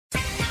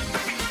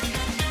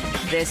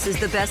This is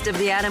the Best of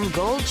the Adam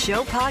Gold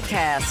Show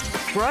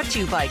podcast, brought to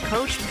you by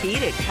Coach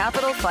Pete at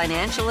Capital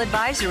Financial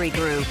Advisory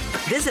Group.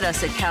 Visit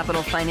us at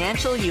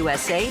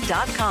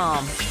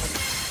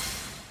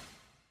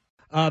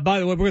capitalfinancialusa.com. By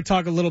the way, we're going to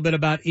talk a little bit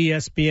about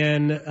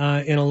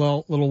ESPN in a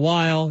little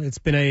while. It's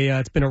been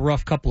a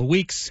rough couple of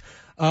weeks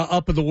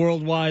up at the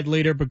worldwide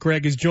leader, but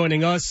Greg is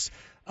joining us.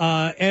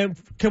 And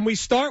can we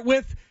start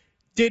with,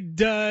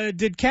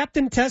 did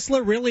Captain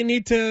Tesla really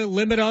need to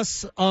limit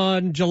us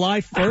on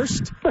July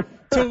 1st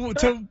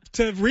to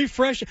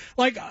refresh?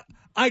 Like,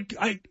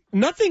 I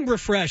nothing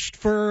refreshed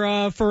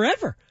for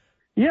forever.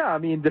 Yeah, I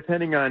mean,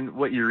 depending on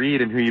what you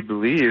read and who you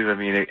believe, I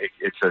mean,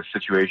 it's a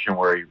situation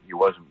where he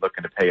wasn't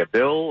looking to pay a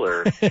bill,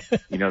 or, this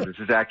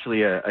is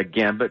actually a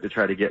gambit to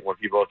try to get more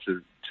people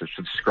to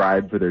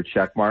subscribe for their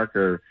check mark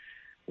or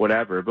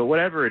whatever. But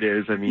whatever it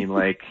is, I mean,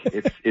 like,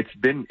 it's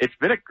been a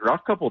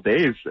rough couple of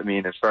days. I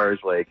mean, as far as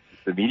like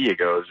the media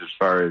goes, as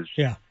far as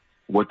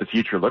what the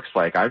future looks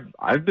like.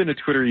 I've been a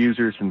Twitter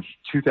user since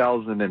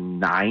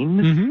 2009.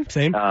 Mm-hmm,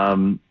 same.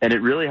 And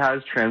it really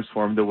has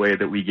transformed the way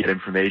that we get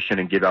information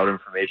and give out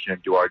information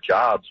and do our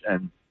jobs.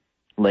 And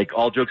like,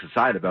 all jokes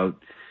aside about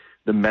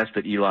the mess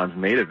that Elon's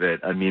made of it,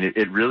 I mean,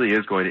 it really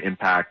is going to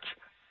impact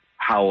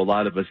how a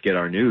lot of us get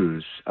our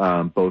news,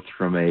 both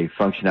from a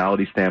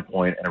functionality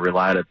standpoint and a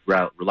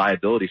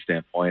reliability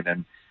standpoint.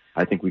 And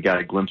I think we got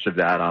a glimpse of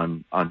that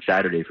on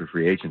Saturday for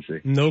free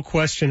agency. No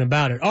question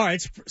about it. All right,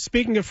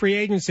 speaking of free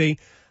agency,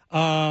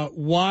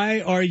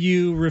 why are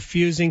you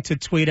refusing to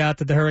tweet out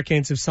that the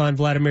Hurricanes have signed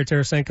Vladimir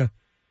Tarasenko?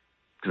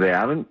 Because they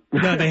haven't?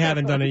 No, they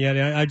haven't done it yet.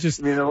 I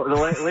mean,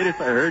 the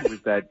latest I heard was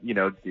that,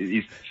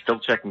 he's still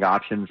checking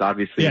options,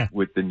 obviously,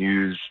 with the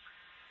news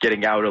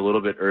getting out a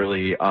little bit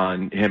early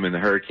on him and the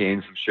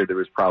Hurricanes. I'm sure there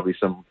was probably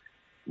some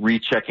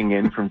rechecking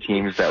in from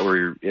teams that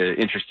were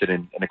interested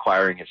in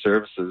acquiring his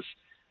services.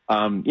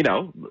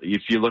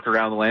 If you look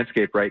around the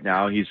landscape right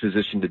now, he's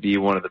positioned to be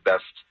one of the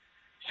best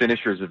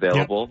finishers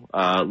available,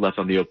 left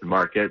on the open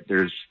market.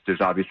 There's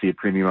obviously a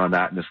premium on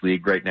that in this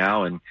league right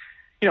now. And,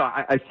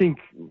 I think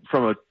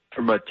from a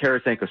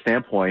Tarasenko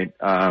standpoint,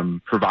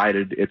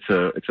 provided it's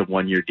a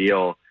 1-year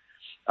deal,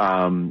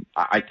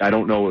 I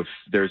don't know if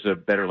there's a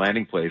better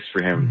landing place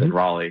for him than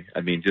Raleigh.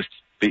 I mean, just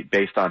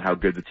based on how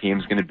good the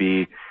team's going to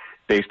be,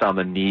 based on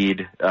the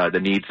needs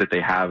that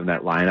they have in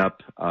that lineup,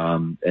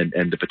 and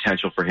the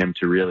potential for him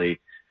to really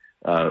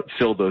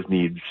fill those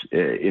needs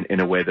in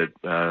a way that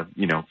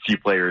few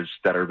players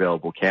that are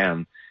available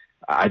can.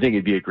 I think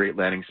it'd be a great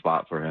landing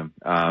spot for him,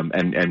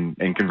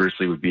 and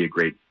conversely would be a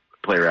great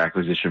player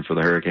acquisition for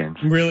the Hurricanes.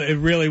 It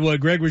really would.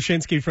 Greg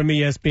Wyshynski from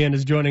ESPN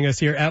is joining us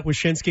here at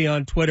Wyshynski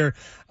on Twitter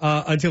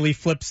until he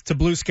flips to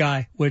Blue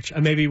Sky, which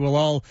maybe we'll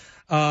all.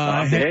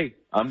 Hey,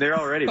 I'm there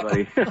already,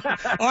 buddy. All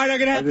right, I'm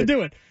gonna have to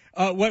do it.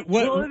 Well,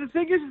 the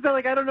thing is that,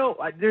 like, I don't know.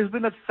 There's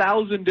been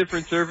 1,000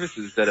 different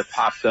services that have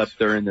popped up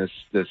during the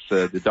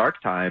dark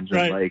times,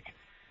 and right.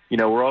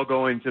 We're all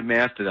going to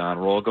Mastodon,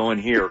 we're all going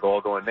here, we're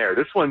all going there.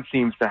 This one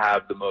seems to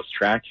have the most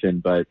traction,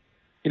 but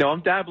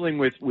I'm dabbling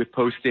with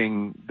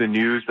posting the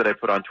news that I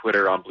put on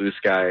Twitter on Blue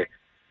Sky,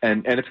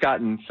 and it's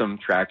gotten some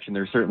traction.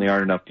 There certainly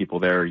aren't enough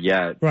people there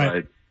yet,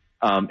 right.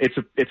 But it's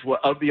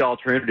of the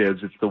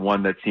alternatives, it's the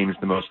one that seems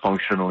the most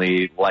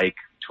functionally like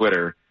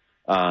Twitter.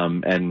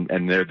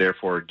 And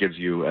therefore gives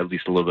you at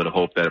least a little bit of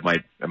hope that it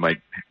might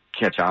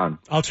catch on.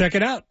 I'll check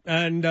it out,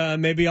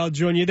 and maybe I'll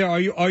join you there.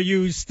 Are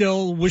you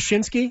still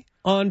Wyshynski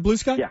on Blue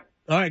Sky? Yeah.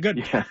 All right, good.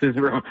 Yeah, it's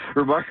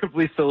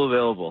remarkably still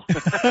available.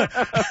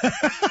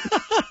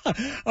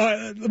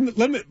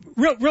 Let me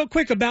real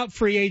quick about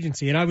free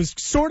agency, and I was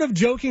sort of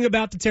joking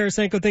about the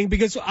Tarasenko thing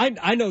because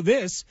I know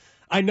this.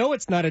 I know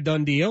it's not a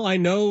done deal. I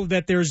know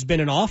that there's been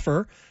an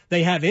offer.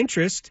 They have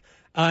interest,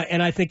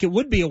 and I think it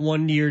would be a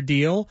 1-year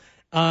deal.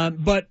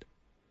 But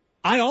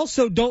I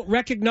also don't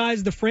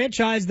recognize the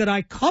franchise that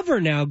I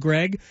cover now,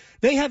 Greg.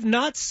 They have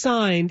not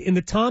signed, in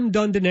the Tom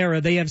Dundon era,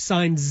 they have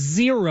signed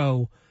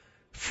 0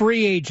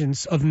 free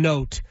agents of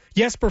note.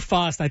 Jesper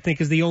Fast, I think,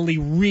 is the only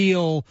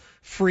real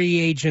free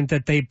agent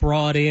that they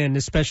brought in,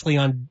 especially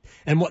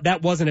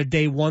that wasn't a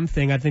day 1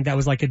 thing. I think that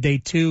was like a day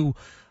 2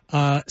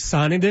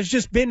 signing. There's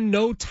just been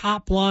no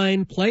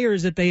top-line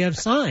players that they have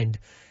signed.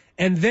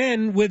 And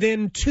then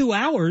within 2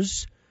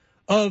 hours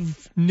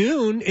of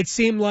noon, it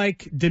seemed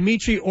like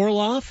Dmitry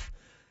Orlov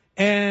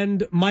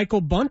and Michael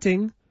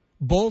Bunting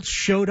both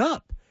showed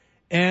up.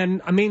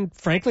 And, I mean,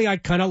 frankly, I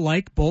kind of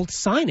like both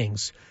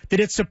signings. Did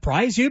it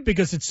surprise you?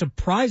 Because it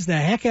surprised the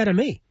heck out of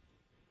me.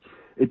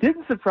 It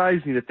didn't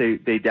surprise me that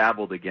they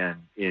dabbled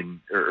again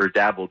or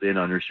dabbled in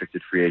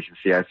unrestricted free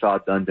agency. I saw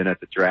Dundon at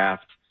the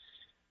draft.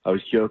 I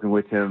was joking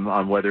with him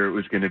on whether it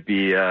was going to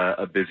be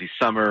a busy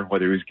summer,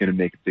 whether he was going to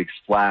make a big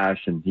splash,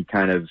 and he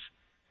kind of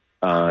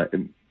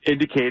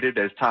indicated,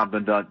 as Tom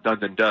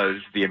Dundon does,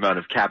 the amount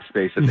of cap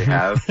space that they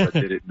have, but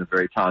did it in a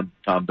very Tom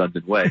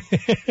Dundon way.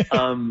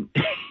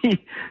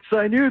 So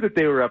I knew that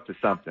they were up to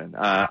something.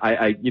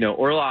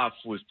 Orlov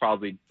was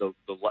probably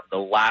the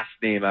last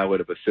name I would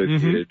have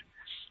associated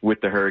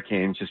with the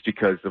Hurricanes, just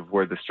because of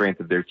where the strength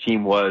of their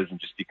team was and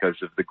just because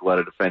of the glut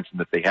of defensemen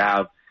that they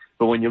have.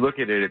 But when you look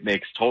at it, it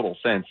makes total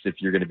sense if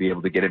you're going to be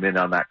able to get him in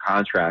on that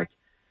contract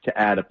to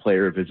add a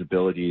player of his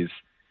abilities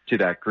to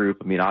that group.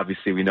 I mean,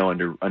 obviously we know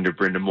under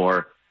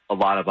Brind'Amour, a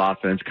lot of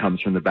offense comes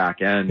from the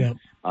back end. Yep.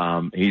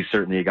 He's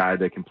certainly a guy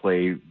that can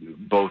play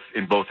in both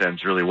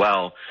ends really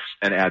well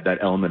and add that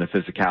element of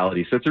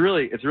physicality. So it's a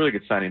really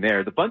good signing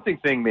there. The Bunting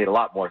thing made a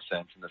lot more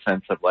sense in the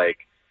sense of like,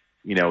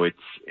 you know,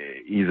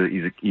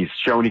 he's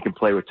shown he can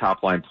play with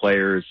top line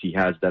players. He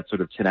has that sort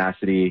of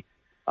tenacity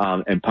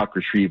and puck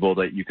retrieval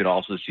that you could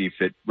also see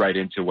fit right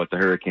into what the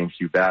Hurricanes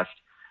do best.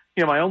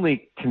 You know, my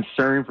only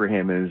concern for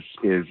him is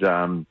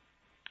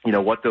you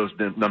know, what those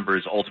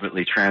numbers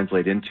ultimately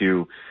translate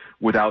into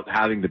without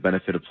having the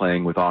benefit of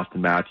playing with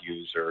Austin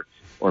Matthews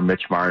or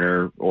Mitch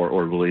Marner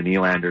or Willie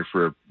Nylander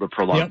for a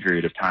prolonged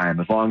period of time.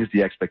 As long as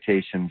the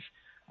expectations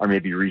are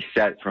maybe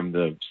reset from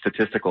the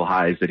statistical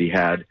highs that he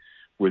had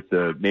with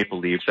the Maple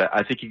Leafs,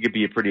 I think he could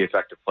be a pretty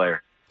effective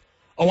player.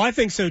 Oh, I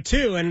think so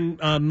too. And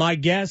my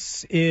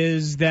guess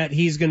is that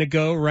he's going to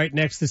go right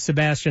next to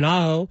Sebastian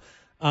Aho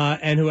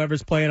and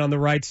whoever's playing on the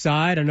right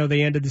side. I know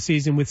they ended the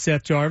season with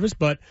Seth Jarvis,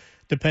 but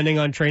depending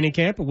on training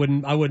camp,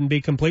 I wouldn't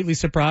be completely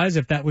surprised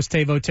if that was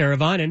Teuvo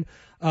Teravainen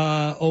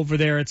over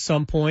there at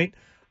some point.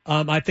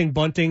 I think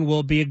Bunting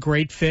will be a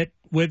great fit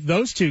with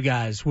those two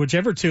guys,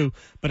 whichever two.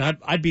 But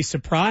I'd be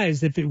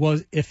surprised if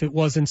it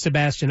wasn't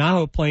Sebastian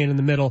Aho playing in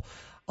the middle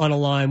on a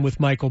line with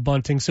Michael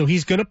Bunting. So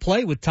he's going to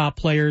play with top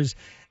players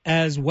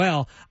as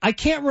well. I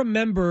can't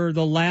remember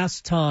the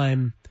last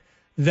time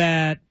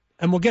that,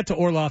 and we'll get to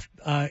Orlov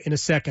in a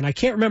second. I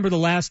can't remember the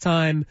last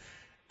time,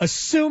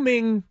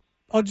 assuming.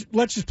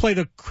 Let's just play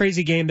the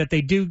crazy game that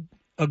they do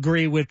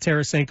agree with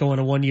Tarasenko on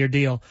a one-year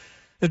deal,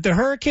 that the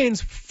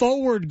Hurricanes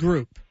forward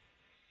group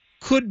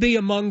could be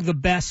among the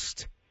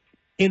best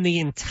in the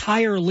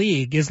entire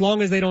league as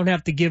long as they don't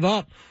have to give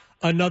up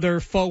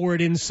another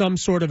forward in some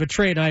sort of a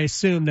trade. I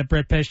assume that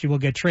Brett Pesce will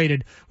get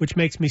traded, which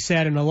makes me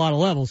sad in a lot of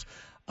levels.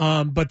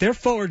 But their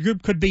forward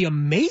group could be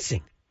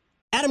amazing.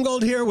 Adam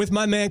Gold here with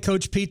my man,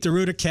 Coach Pete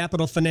DeRuta,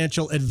 Capital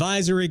Financial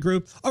Advisory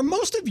Group. Are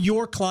most of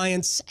your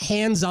clients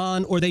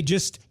hands-on, or they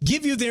just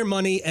give you their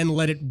money and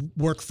let it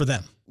work for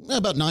them?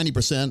 About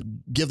 90%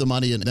 give the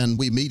money, and then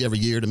we meet every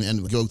year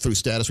and go through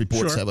status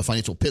reports, have a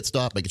financial pit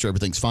stop, making sure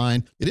everything's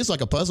fine. It is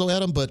like a puzzle,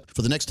 Adam, but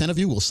for the next 10 of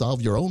you, we'll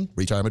solve your own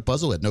retirement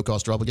puzzle at no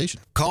cost or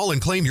obligation. Call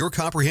and claim your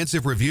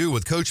comprehensive review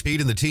with Coach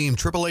Pete and the team,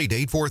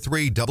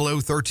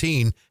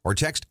 888-843-0013, or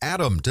text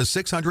ADAM to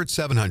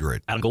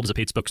 600-700. Adam Gold is a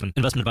paid spokesman.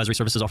 Investment advisory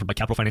services offered by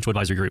Capital Financial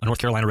Advisory Group, a North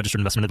Carolina registered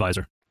investment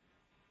advisor.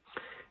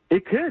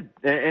 It could.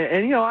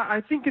 And you know,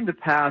 I think in the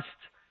past,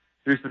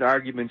 there's been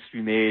arguments to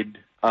be made,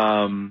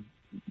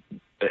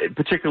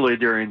 particularly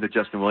during the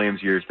Justin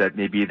Williams years, that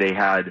maybe they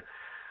had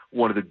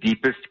one of the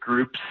deepest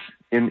groups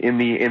in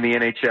the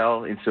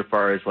NHL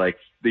insofar as like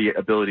the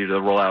ability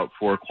to roll out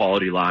 4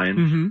 quality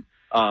lines.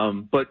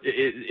 Mm-hmm. But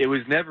it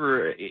was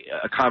never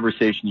a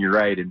conversation, you're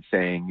right, in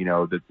saying, you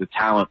know, that the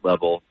talent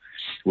level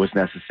was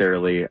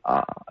necessarily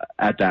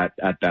at that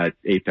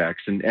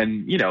apex.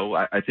 And you know,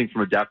 I think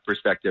from a depth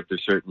perspective,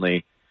 there's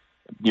certainly,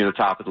 you know, the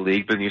top of the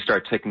league, but then you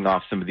start taking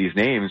off some of these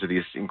names of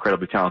these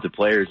incredibly talented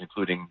players,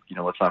 including, you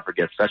know, let's not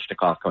forget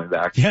Svechnikov coming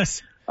back.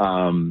 Yes.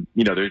 You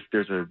know,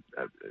 there's an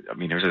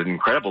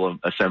incredible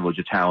assemblage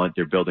of talent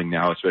they're building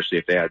now, especially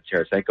if they add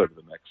Tarasenko to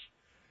the mix.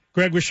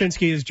 Greg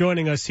Wyshynski is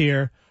joining us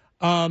here.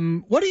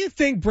 What do you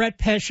think Brett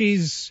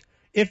Pesce's,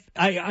 if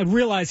I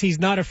realize he's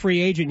not a free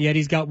agent yet,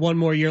 he's got one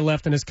more year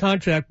left in his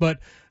contract, but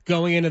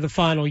going into the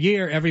final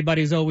year,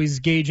 everybody's always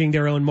gauging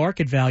their own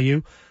market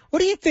value. What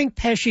do you think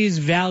Pesce's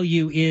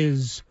value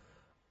is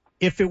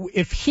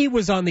if he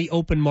was on the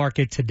open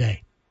market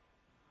today?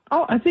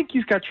 Oh, I think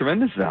he's got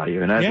tremendous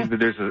value, and I think that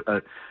there's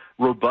a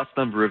robust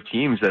number of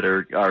teams that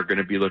are going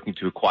to be looking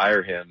to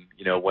acquire him,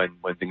 you know, when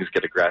things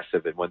get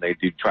aggressive and when they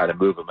do try to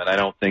move him. And I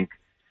don't think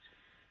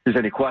there's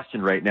any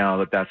question right now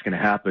that that's going to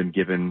happen,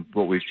 given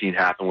what we've seen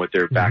happen with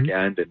their back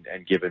end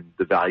and given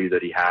the value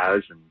that he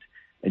has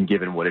and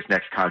given what his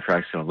next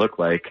contract's going to look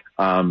like.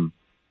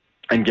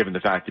 And given the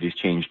fact that he's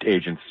changed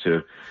agents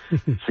to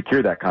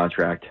secure that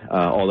contract,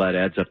 all that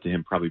adds up to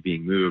him probably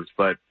being moved.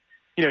 But,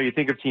 you know, you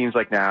think of teams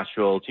like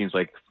Nashville, teams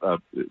like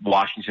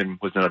Washington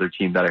was another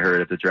team that I heard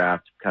at the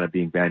draft kind of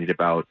being bandied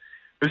about.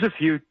 There's a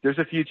few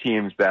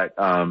teams that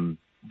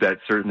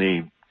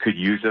certainly could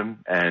use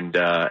him and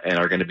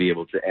are going to be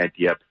able to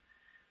ante up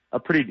a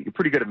pretty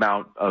good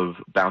amount of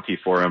bounty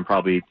for him,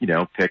 probably, you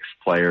know, picks,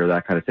 player,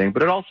 that kind of thing.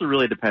 But it also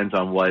really depends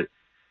on what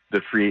the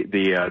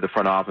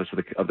front office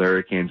of the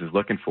Hurricanes is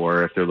looking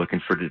for. If they're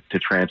looking to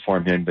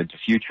transform him into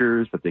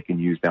futures that they can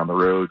use down the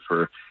road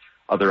for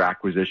other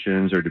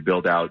acquisitions or to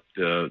build out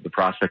the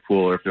prospect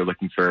pool, or if they're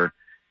looking for,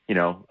 you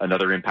know,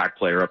 another impact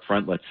player up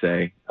front, let's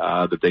say,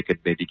 that they could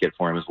maybe get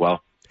for him as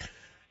well.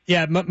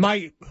 Yeah,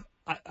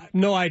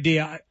 no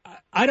idea.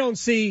 I don't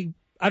see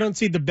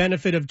the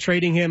benefit of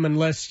trading him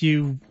unless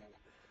you.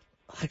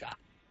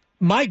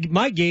 My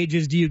gauge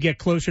is, do you get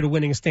closer to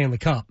winning a Stanley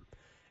Cup?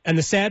 And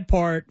the sad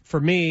part for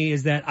me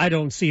is that I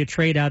don't see a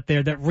trade out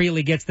there that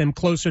really gets them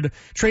closer to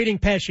trading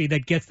Pesce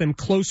that gets them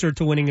closer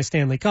to winning a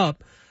Stanley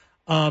Cup.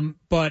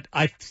 But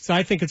I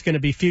think it's going to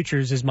be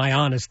futures is my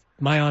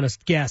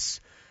honest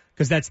guess,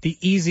 because that's the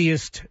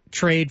easiest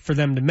trade for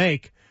them to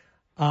make.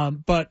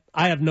 But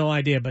I have no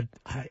idea. But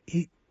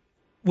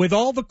with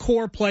all the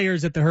core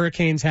players that the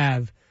Hurricanes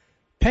have,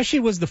 Pesce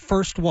was the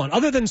first one,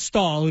 other than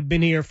Stahl, who'd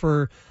been here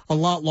for a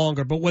lot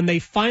longer. But when they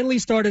finally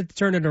started to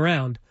turn it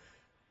around,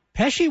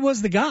 Pesce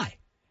was the guy.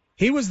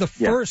 He was the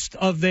first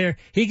of their.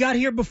 He got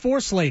here before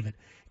Slavin,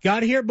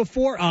 got here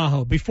before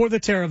Aho, before the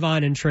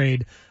Teravainen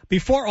trade,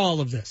 before all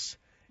of this.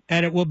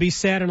 And it will be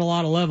sad on a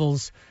lot of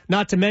levels.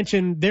 Not to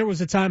mention, there was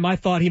a time I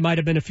thought he might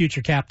have been a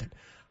future captain.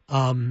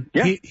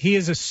 He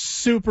is a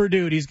super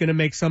dude. He's going to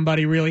make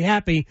somebody really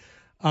happy.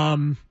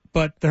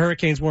 But the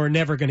Hurricanes were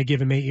never going to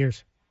give him 8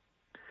 years.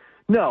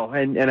 No,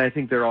 and I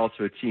think they're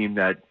also a team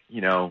that,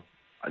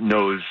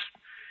 knows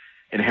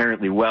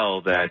inherently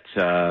well that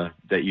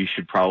you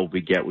should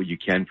probably get what you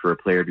can for a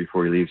player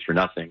before he leaves for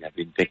nothing. I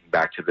mean, thinking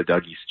back to the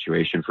Dougie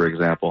situation, for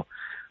example,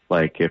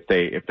 like if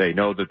they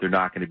know that they're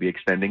not going to be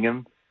extending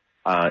him,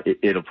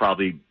 it'll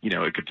probably,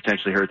 it could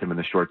potentially hurt them in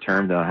the short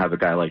term to have a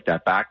guy like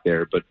that back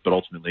there, but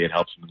ultimately it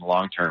helps them in the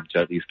long term to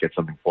at least get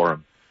something for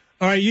him.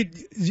 All right,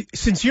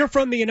 since you're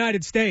from the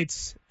United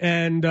States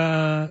and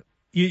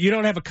you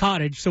don't have a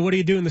cottage, so what do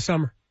you do in the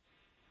summer?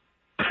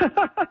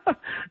 I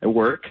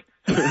work.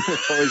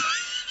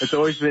 It's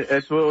always been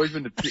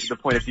the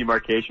point of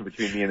demarcation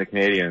between me and the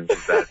Canadians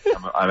is that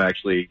I'm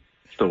actually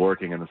still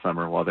working in the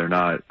summer while they're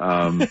not.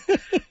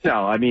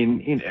 No, I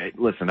mean,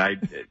 listen,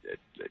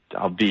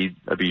 I'll be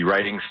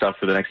writing stuff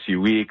for the next few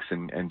weeks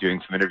and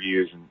doing some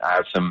interviews, and I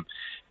have some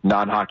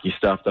non-hockey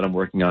stuff that I'm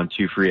working on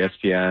too for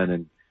ESPN.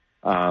 And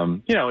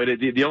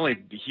the only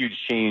huge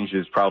change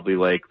is probably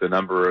like the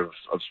number of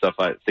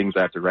things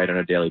I have to write on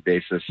a daily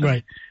basis.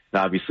 Right.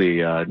 And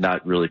obviously,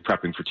 not really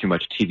prepping for too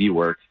much TV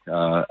work,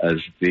 as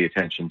the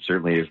attention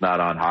certainly is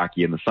not on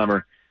hockey in the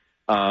summer.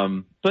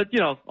 But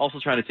also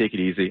trying to take it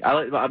easy.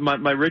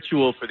 My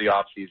ritual for the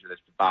off season is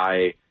to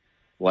buy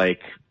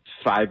like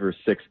 5 or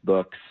 6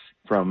 books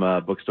from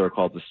a bookstore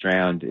called The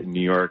Strand in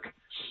New York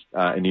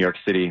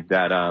City.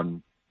 That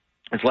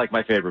it's like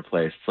my favorite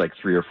place. It's like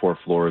 3 or 4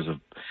 floors of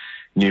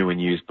new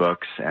and used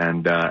books,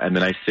 and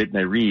then I sit and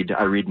I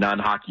read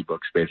non-hockey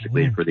books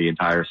basically for the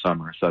entire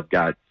summer. So I've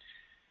got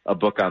a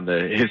book on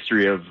the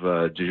history of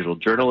digital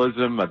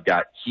journalism. I've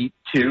got Heat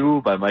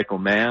 2 by Michael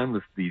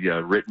Mann, the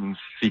written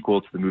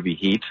sequel to the movie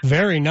Heat.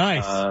 Very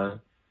nice.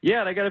 And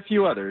I got a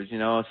few others,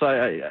 So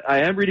I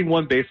am reading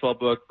one baseball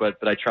book, but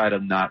I try to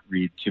not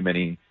read too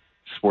many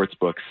sports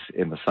books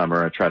in the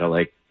summer. I try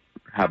to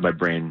have my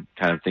brain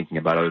kind of thinking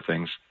about other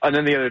things. And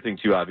then the other thing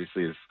too,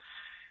 obviously, is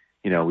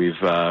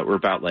we're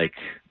about like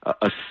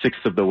a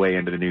sixth of the way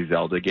into the new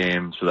Zelda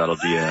game, so that'll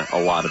be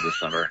a lot of the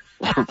summer.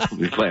 We'll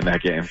be playing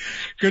that game.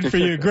 Good for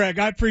you, Greg.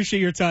 I appreciate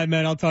your time,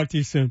 man. I'll talk to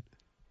you soon.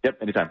 Yep,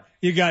 anytime.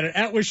 You got it.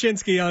 At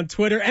Wyshynski on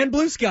Twitter and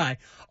Blue Sky.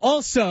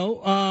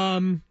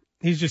 Also,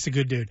 he's just a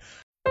good dude.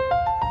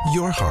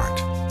 Your heart.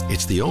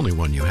 It's the only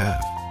one you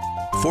have.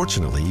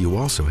 Fortunately, you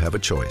also have a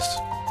choice.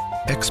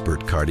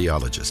 Expert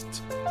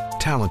cardiologists,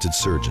 talented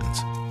surgeons,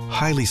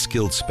 highly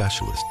skilled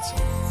specialists,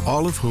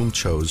 all of whom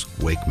chose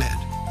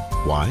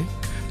WakeMed. Why?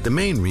 The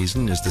main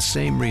reason is the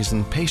same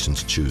reason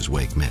patients choose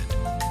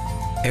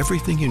WakeMed.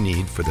 Everything you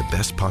need for the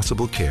best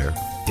possible care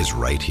is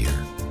right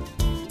here.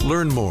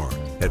 Learn more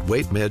at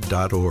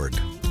wakemed.org.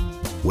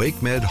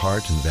 WakeMed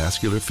Heart and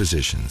Vascular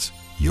Physicians.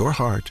 Your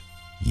heart,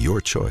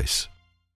 your choice.